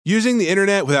Using the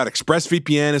internet without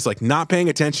ExpressVPN is like not paying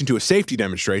attention to a safety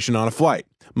demonstration on a flight.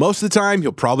 Most of the time,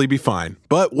 you'll probably be fine.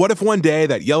 But what if one day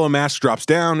that yellow mask drops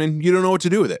down and you don't know what to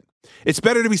do with it? It's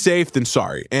better to be safe than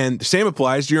sorry, and the same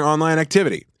applies to your online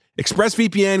activity.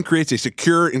 ExpressVPN creates a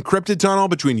secure, encrypted tunnel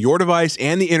between your device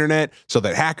and the internet so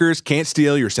that hackers can't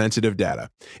steal your sensitive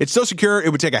data. It's so secure,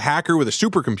 it would take a hacker with a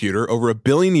supercomputer over 1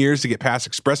 billion years to get past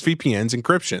ExpressVPN's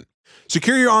encryption.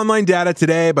 Secure your online data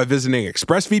today by visiting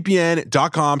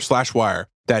expressvpn.com/wire.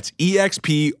 That's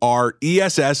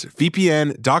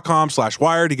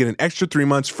expressvpn.com/wire to get an extra 3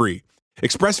 months free.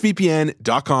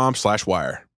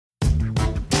 expressvpn.com/wire.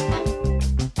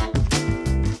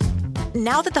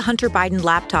 Now that the Hunter Biden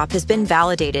laptop has been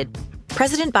validated,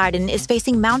 President Biden is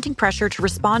facing mounting pressure to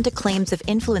respond to claims of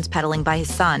influence peddling by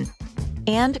his son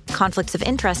and conflicts of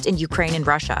interest in Ukraine and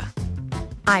Russia.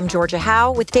 I'm Georgia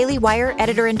Howe with Daily Wire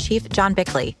editor-in-chief John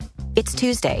Bickley. It's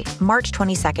Tuesday, March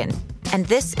 22nd, and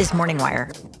this is Morning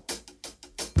Wire.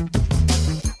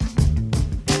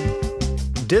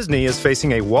 Disney is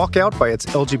facing a walkout by its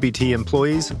LGBT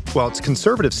employees, while its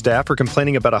conservative staff are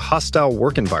complaining about a hostile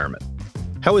work environment.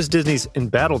 How is Disney's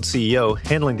embattled CEO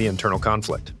handling the internal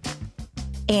conflict?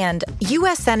 And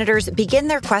U.S. senators begin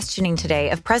their questioning today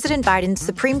of President Biden's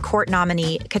Supreme Court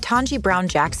nominee, Ketanji Brown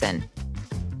Jackson.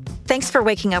 Thanks for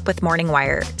waking up with Morning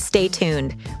Wire. Stay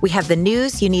tuned. We have the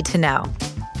news you need to know.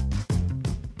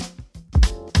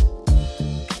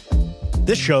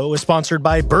 This show is sponsored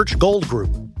by Birch Gold Group.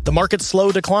 The market's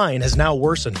slow decline has now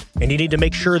worsened, and you need to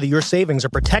make sure that your savings are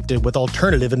protected with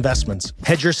alternative investments.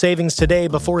 Hedge your savings today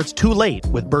before it's too late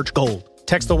with Birch Gold.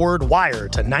 Text the word WIRE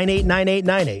to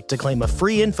 989898 to claim a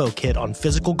free info kit on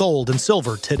physical gold and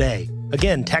silver today.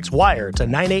 Again, text WIRE to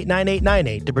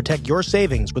 989898 to protect your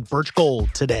savings with Birch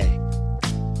Gold today.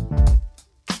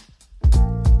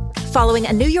 Following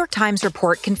a New York Times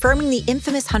report confirming the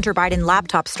infamous Hunter Biden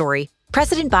laptop story,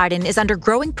 President Biden is under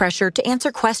growing pressure to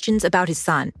answer questions about his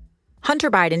son.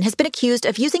 Hunter Biden has been accused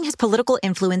of using his political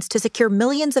influence to secure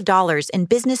millions of dollars in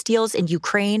business deals in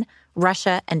Ukraine,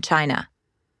 Russia, and China.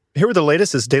 Here with the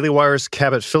latest is Daily Wire's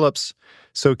Cabot Phillips.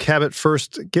 So, Cabot,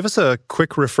 first, give us a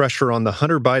quick refresher on the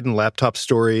Hunter Biden laptop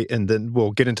story, and then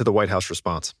we'll get into the White House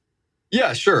response.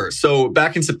 Yeah, sure. So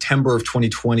back in September of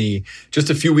 2020, just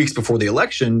a few weeks before the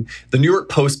election, the New York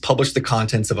Post published the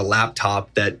contents of a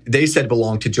laptop that they said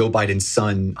belonged to Joe Biden's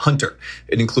son, Hunter.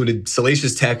 It included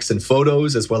salacious texts and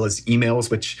photos, as well as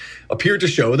emails, which appeared to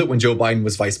show that when Joe Biden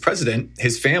was vice president,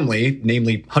 his family,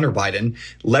 namely Hunter Biden,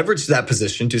 leveraged that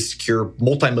position to secure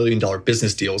multi-million-dollar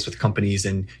business deals with companies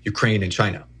in Ukraine and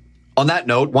China. On that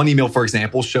note, one email, for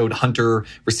example, showed Hunter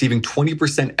receiving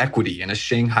 20% equity in a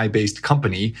Shanghai-based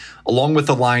company, along with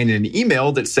a line in an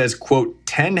email that says, quote,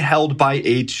 10 held by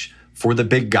H for the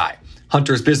big guy.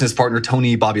 Hunter's business partner,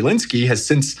 Tony Bobulinski, has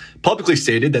since publicly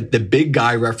stated that the big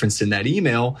guy referenced in that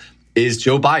email is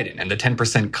Joe Biden, and the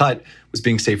 10% cut was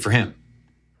being saved for him.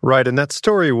 Right, and that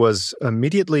story was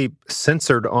immediately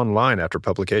censored online after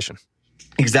publication.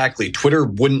 Exactly. Twitter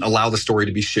wouldn't allow the story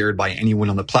to be shared by anyone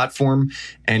on the platform,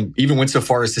 and even went so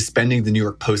far as suspending the New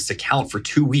York Post's account for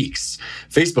 2 weeks.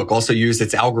 Facebook also used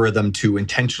its algorithm to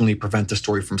intentionally prevent the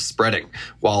story from spreading,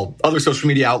 while other social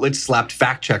media outlets slapped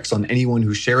fact checks on anyone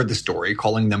who shared the story,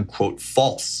 calling them, quote,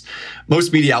 false.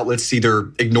 Most media outlets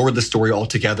either ignored the story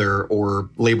altogether or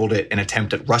labeled it an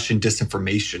attempt at Russian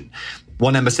disinformation.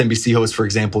 One MSNBC host, for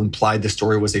example, implied the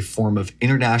story was a form of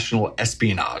international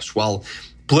espionage, while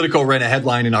Politico ran a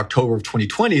headline in October of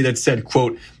 2020 that said,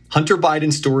 quote, Hunter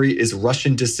Biden's story is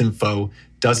Russian disinfo,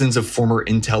 dozens of former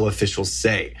intel officials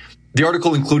say. The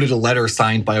article included a letter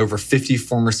signed by over 50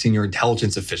 former senior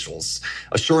intelligence officials,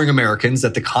 assuring Americans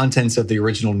that the contents of the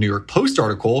original New York Post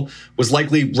article was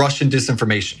likely Russian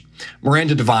disinformation.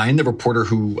 Miranda Devine, the reporter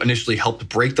who initially helped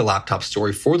break the laptop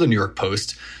story for the New York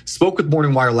Post, spoke with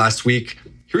Morning Wire last week.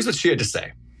 Here's what she had to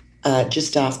say.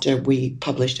 Just after we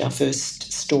published our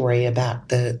first story about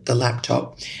the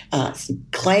laptop,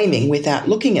 claiming, without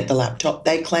looking at the laptop,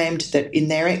 they claimed that in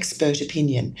their expert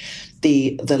opinion,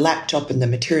 the laptop and the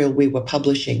material we were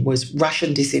publishing was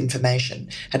Russian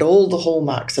disinformation, had all the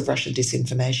hallmarks of Russian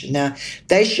disinformation. Now,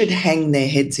 they should hang their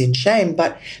heads in shame,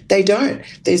 but they don't.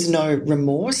 There's no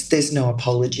remorse. There's no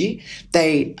apology.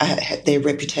 Their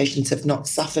reputations have not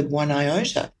suffered one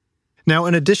iota. Now,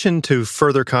 in addition to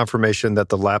further confirmation that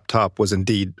the laptop was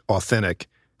indeed authentic,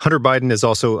 Hunter Biden is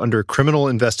also under criminal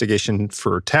investigation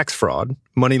for tax fraud,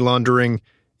 money laundering,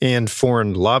 and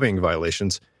foreign lobbying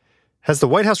violations. Has the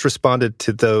White House responded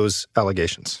to those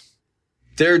allegations?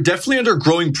 They're definitely under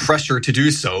growing pressure to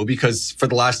do so because for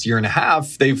the last year and a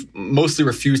half, they've mostly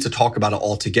refused to talk about it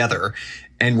altogether.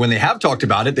 And when they have talked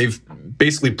about it, they've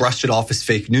basically brushed it off as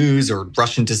fake news or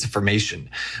Russian disinformation.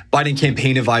 Biden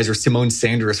campaign advisor Simone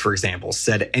Sanders, for example,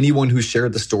 said anyone who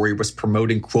shared the story was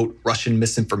promoting, quote, Russian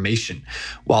misinformation,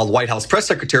 while White House press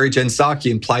secretary Jen Psaki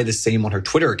implied the same on her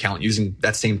Twitter account using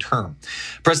that same term.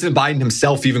 President Biden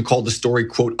himself even called the story,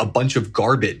 quote, a bunch of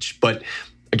garbage. But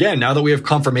again, now that we have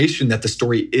confirmation that the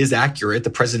story is accurate, the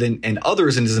president and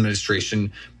others in his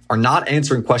administration are not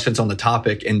answering questions on the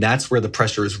topic, and that's where the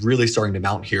pressure is really starting to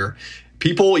mount here.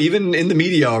 People, even in the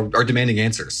media, are demanding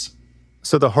answers.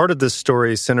 So the heart of this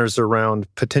story centers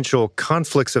around potential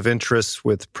conflicts of interest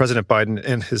with President Biden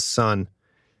and his son.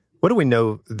 What do we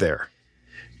know there?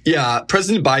 Yeah,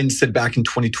 President Biden said back in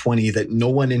 2020 that no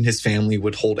one in his family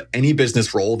would hold any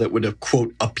business role that would,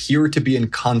 quote, appear to be in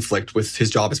conflict with his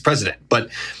job as president. But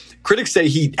critics say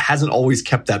he hasn't always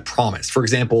kept that promise. For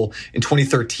example, in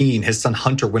 2013, his son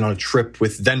Hunter went on a trip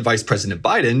with then Vice President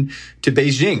Biden to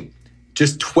Beijing.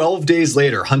 Just 12 days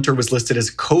later, Hunter was listed as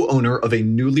co-owner of a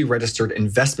newly registered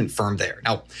investment firm there.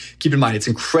 Now, keep in mind, it's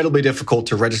incredibly difficult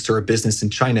to register a business in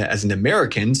China as an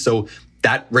American, so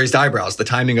that raised eyebrows. The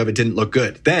timing of it didn't look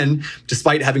good. Then,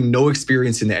 despite having no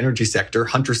experience in the energy sector,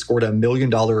 Hunter scored $1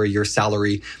 million a year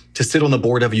salary to sit on the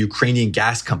board of a Ukrainian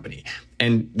gas company.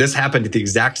 And this happened at the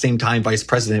exact same time Vice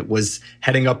President was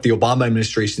heading up the Obama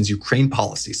administration's Ukraine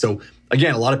policy. So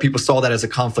again, a lot of people saw that as a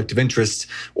conflict of interest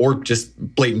or just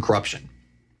blatant corruption.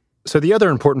 So the other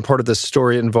important part of this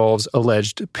story involves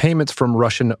alleged payments from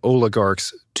Russian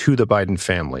oligarchs to the Biden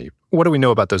family. What do we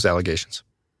know about those allegations?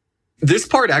 This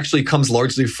part actually comes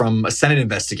largely from a Senate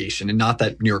investigation and not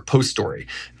that New York Post story.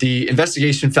 The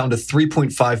investigation found a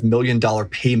 $3.5 million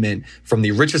payment from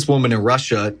the richest woman in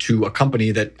Russia to a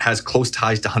company that has close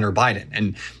ties to Hunter Biden.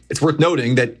 And it's worth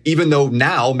noting that even though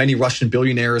now many Russian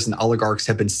billionaires and oligarchs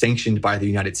have been sanctioned by the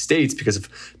United States because of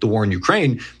the war in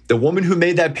Ukraine, the woman who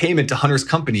made that payment to Hunter's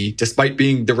company, despite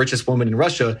being the richest woman in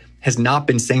Russia, has not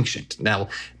been sanctioned. Now,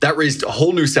 that raised a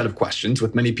whole new set of questions,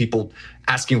 with many people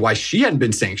asking why she hadn't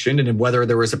been sanctioned and whether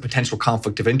there was a potential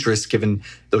conflict of interest given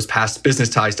those past business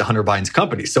ties to Hunter Biden's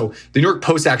company. So the New York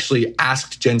Post actually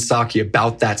asked Jen Psaki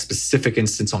about that specific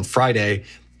instance on Friday.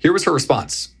 Here was her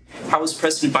response. How is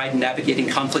President Biden navigating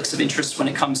conflicts of interest when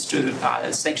it comes to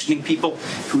sanctioning people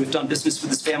who have done business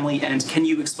with his family? And can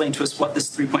you explain to us what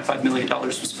this $3.5 million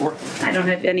was for? I don't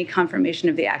have any confirmation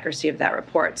of the accuracy of that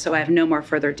report, so I have no more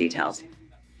further details.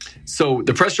 So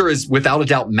the pressure is without a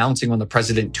doubt mounting on the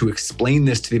president to explain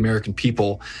this to the American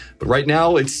people. But right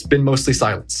now, it's been mostly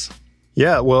silence.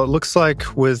 Yeah, well, it looks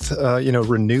like with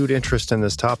renewed interest in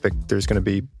this topic, there's going to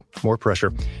be more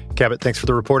pressure. Cabot, thanks for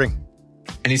the reporting.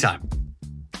 Anytime.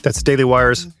 That's Daily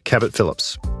Wire's Cabot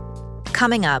Phillips.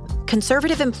 Coming up,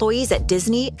 conservative employees at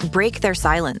Disney break their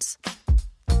silence.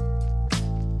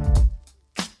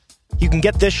 You can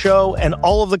get this show and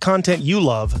all of the content you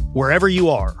love wherever you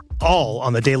are, all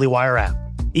on the Daily Wire app.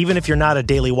 Even if you're not a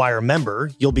Daily Wire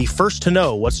member, you'll be first to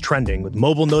know what's trending with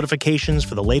mobile notifications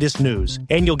for the latest news,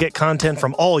 and you'll get content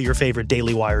from all your favorite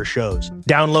Daily Wire shows.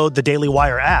 Download the Daily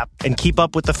Wire app and keep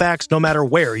up with the facts no matter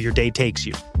where your day takes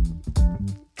you.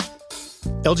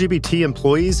 LGBT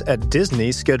employees at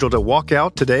Disney scheduled a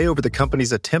walkout today over the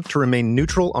company's attempt to remain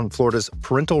neutral on Florida's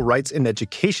Parental Rights in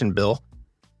Education bill,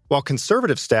 while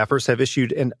conservative staffers have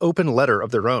issued an open letter of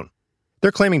their own.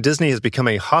 They're claiming Disney has become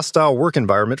a hostile work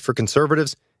environment for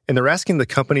conservatives, and they're asking the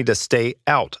company to stay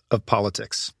out of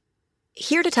politics.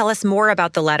 Here to tell us more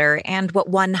about the letter and what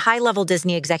one high-level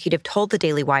Disney executive told the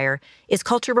Daily Wire is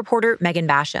culture reporter Megan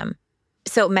Basham.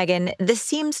 So, Megan, this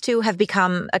seems to have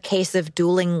become a case of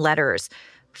dueling letters.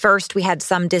 First, we had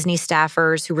some Disney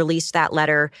staffers who released that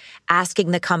letter asking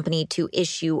the company to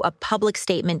issue a public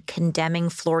statement condemning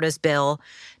Florida's bill.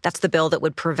 That's the bill that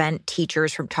would prevent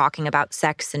teachers from talking about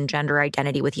sex and gender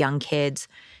identity with young kids.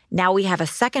 Now we have a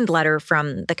second letter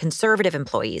from the conservative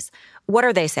employees. What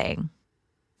are they saying?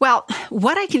 Well,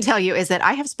 what I can tell you is that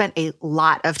I have spent a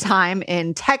lot of time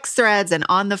in text threads and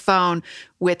on the phone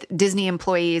with Disney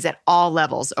employees at all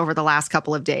levels over the last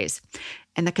couple of days.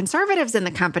 And the conservatives in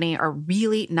the company are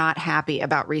really not happy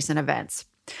about recent events.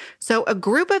 So a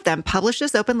group of them published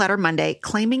this open letter Monday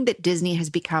claiming that Disney has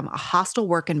become a hostile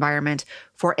work environment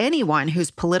for anyone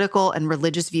whose political and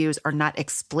religious views are not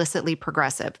explicitly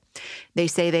progressive. They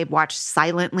say they've watched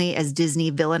silently as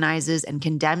Disney villainizes and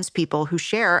condemns people who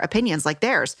share opinions like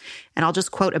theirs. And I'll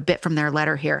just quote a bit from their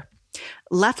letter here.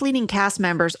 Left-leaning cast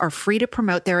members are free to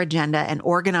promote their agenda and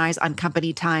organize on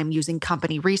company time using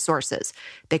company resources.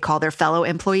 They call their fellow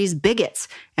employees bigots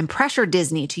and pressure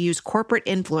Disney to use corporate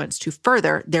influence to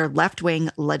further their left-wing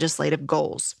legislative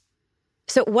goals.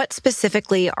 So what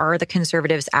specifically are the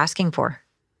conservatives asking for?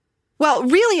 Well,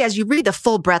 really, as you read the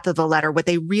full breadth of the letter, what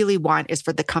they really want is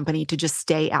for the company to just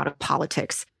stay out of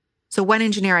politics. So one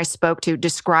engineer I spoke to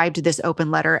described this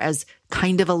open letter as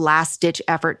kind of a last-ditch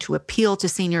effort to appeal to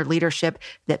senior leadership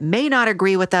that may not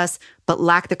agree with us, but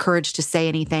lack the courage to say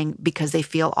anything because they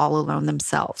feel all alone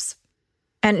themselves.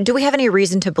 And do we have any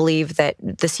reason to believe that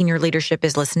the senior leadership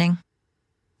is listening?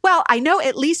 Well, I know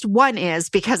at least one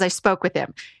is because I spoke with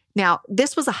him. Now,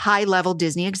 this was a high-level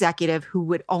Disney executive who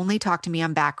would only talk to me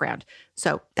on background.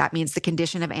 So that means the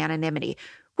condition of anonymity,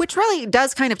 which really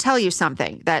does kind of tell you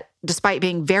something, that despite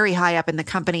being very high up in the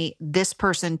company, this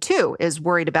person too is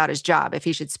worried about his job if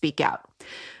he should speak out.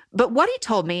 But what he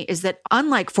told me is that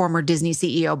unlike former Disney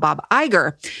CEO Bob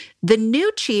Iger, the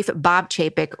new chief, Bob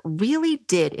Chapek, really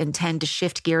did intend to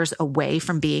shift gears away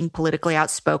from being politically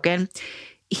outspoken.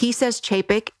 He says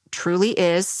Chapek truly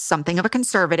is something of a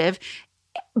conservative,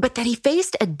 but that he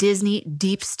faced a Disney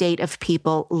deep state of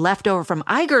people left over from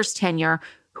Iger's tenure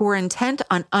who were intent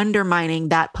on undermining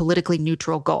that politically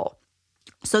neutral goal.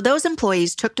 So those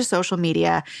employees took to social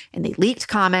media and they leaked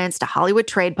comments to Hollywood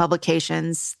trade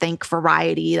publications, think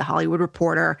Variety, The Hollywood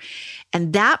Reporter,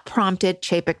 and that prompted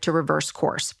Chapek to reverse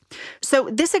course. So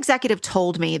this executive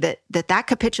told me that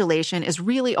capitulation is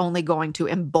really only going to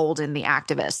embolden the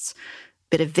activists.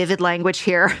 Bit of vivid language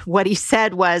here. What he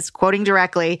said was, quoting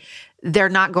directly, "They're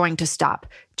not going to stop.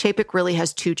 Chapek really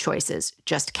has two choices,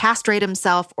 just castrate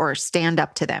himself or stand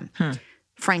up to them."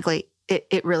 Frankly,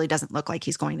 it really doesn't look like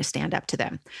he's going to stand up to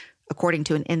them. According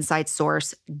to an inside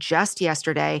source, just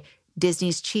yesterday,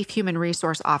 Disney's chief human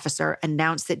resource officer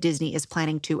announced that Disney is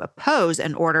planning to oppose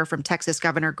an order from Texas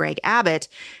Governor Greg Abbott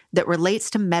that relates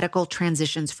to medical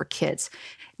transitions for kids.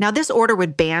 Now, this order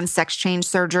would ban sex change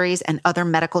surgeries and other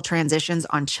medical transitions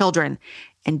on children,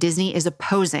 and Disney is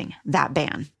opposing that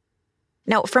ban.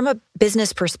 Now, from a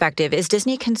business perspective, is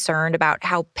Disney concerned about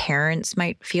how parents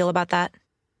might feel about that?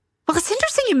 Well, it's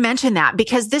interesting you mentioned that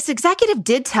because this executive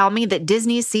did tell me that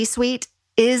Disney's C-suite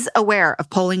is aware of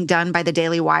polling done by the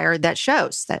Daily Wire that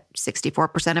shows that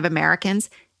 64% of Americans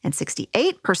and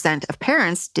 68% of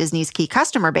parents, Disney's key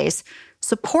customer base,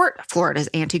 support Florida's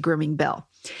anti-grooming bill.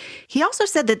 He also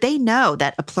said that they know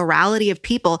that a plurality of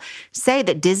people say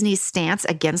that Disney's stance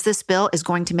against this bill is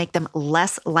going to make them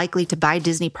less likely to buy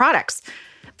Disney products.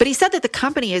 But he said that the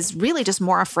company is really just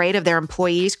more afraid of their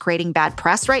employees creating bad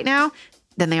press right now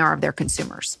than they are of their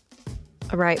consumers.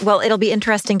 All right. Well, it'll be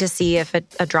interesting to see if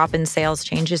a drop in sales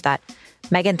changes that.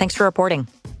 Megan, thanks for reporting.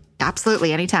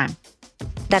 Absolutely. Anytime.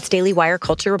 That's Daily Wire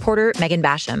culture reporter Megan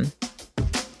Basham.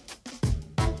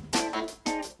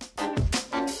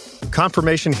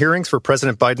 Confirmation hearings for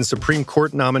President Biden's Supreme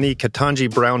Court nominee Ketanji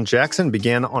Brown Jackson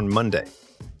began on Monday.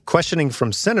 Questioning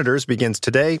from senators begins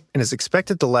today and is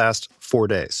expected to last 4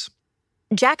 days.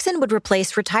 Jackson would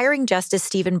replace retiring Justice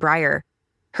Stephen Breyer.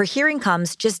 Her hearing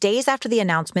comes just days after the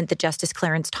announcement that Justice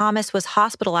Clarence Thomas was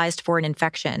hospitalized for an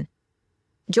infection.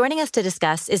 Joining us to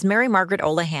discuss is Mary Margaret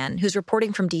Olahan, who's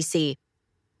reporting from D.C.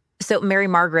 So, Mary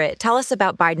Margaret, tell us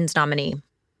about Biden's nominee.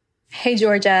 Hey,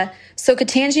 Georgia. So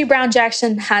Ketanji Brown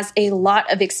Jackson has a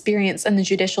lot of experience in the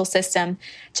judicial system.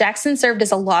 Jackson served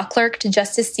as a law clerk to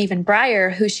Justice Stephen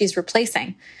Breyer, who she's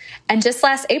replacing. And just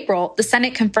last April, the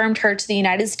Senate confirmed her to the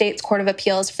United States Court of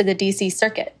Appeals for the D.C.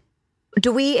 Circuit.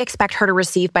 Do we expect her to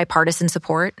receive bipartisan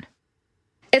support?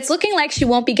 It's looking like she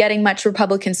won't be getting much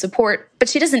Republican support, but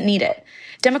she doesn't need it.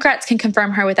 Democrats can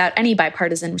confirm her without any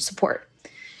bipartisan support.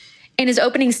 In his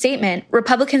opening statement,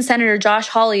 Republican Senator Josh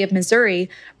Hawley of Missouri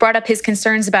brought up his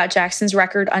concerns about Jackson's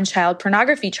record on child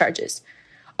pornography charges.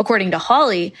 According to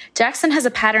Hawley, Jackson has a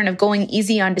pattern of going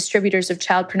easy on distributors of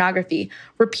child pornography,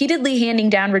 repeatedly handing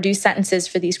down reduced sentences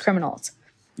for these criminals.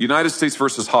 United States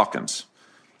versus Hawkins.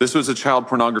 This was a child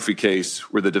pornography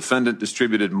case where the defendant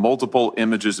distributed multiple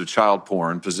images of child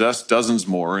porn, possessed dozens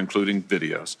more, including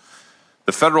videos.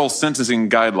 The federal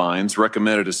sentencing guidelines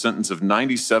recommended a sentence of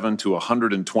 97 to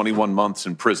 121 months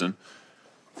in prison.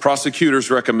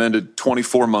 Prosecutors recommended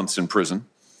 24 months in prison.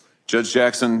 Judge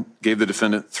Jackson gave the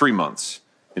defendant 3 months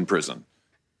in prison.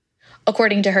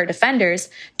 According to her defenders,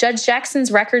 Judge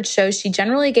Jackson's record shows she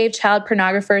generally gave child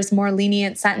pornographers more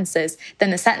lenient sentences than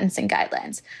the sentencing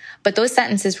guidelines, but those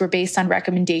sentences were based on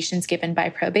recommendations given by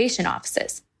probation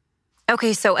offices.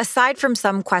 Okay, so aside from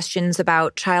some questions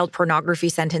about child pornography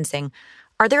sentencing,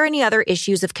 are there any other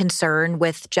issues of concern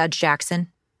with Judge Jackson?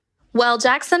 Well,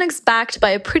 Jackson is backed by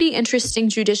a pretty interesting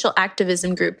judicial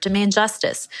activism group, Demand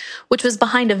Justice, which was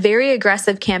behind a very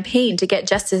aggressive campaign to get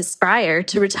Justice Breyer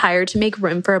to retire to make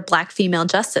room for a Black female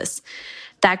justice.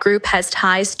 That group has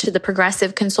ties to the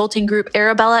progressive consulting group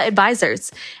Arabella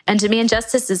Advisors, and Demand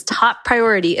Justice's top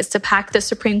priority is to pack the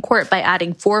Supreme Court by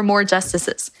adding 4 more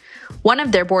justices. One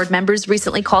of their board members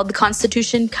recently called the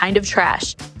Constitution kind of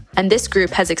trash, and this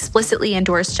group has explicitly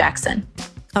endorsed Jackson.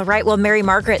 All right, well, Mary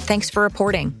Margaret, thanks for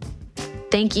reporting.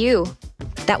 Thank you.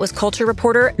 That was culture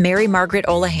reporter Mary Margaret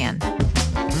Olahan.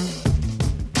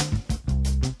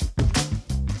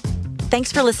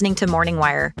 Thanks for listening to Morning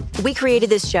Wire. We created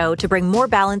this show to bring more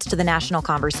balance to the national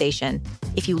conversation.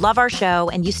 If you love our show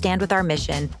and you stand with our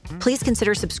mission, please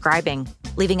consider subscribing,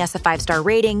 leaving us a 5-star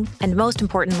rating, and most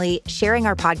importantly, sharing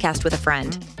our podcast with a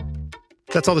friend.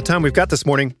 That's all the time we've got this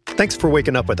morning. Thanks for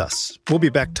waking up with us. We'll be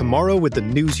back tomorrow with the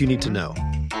news you need to know.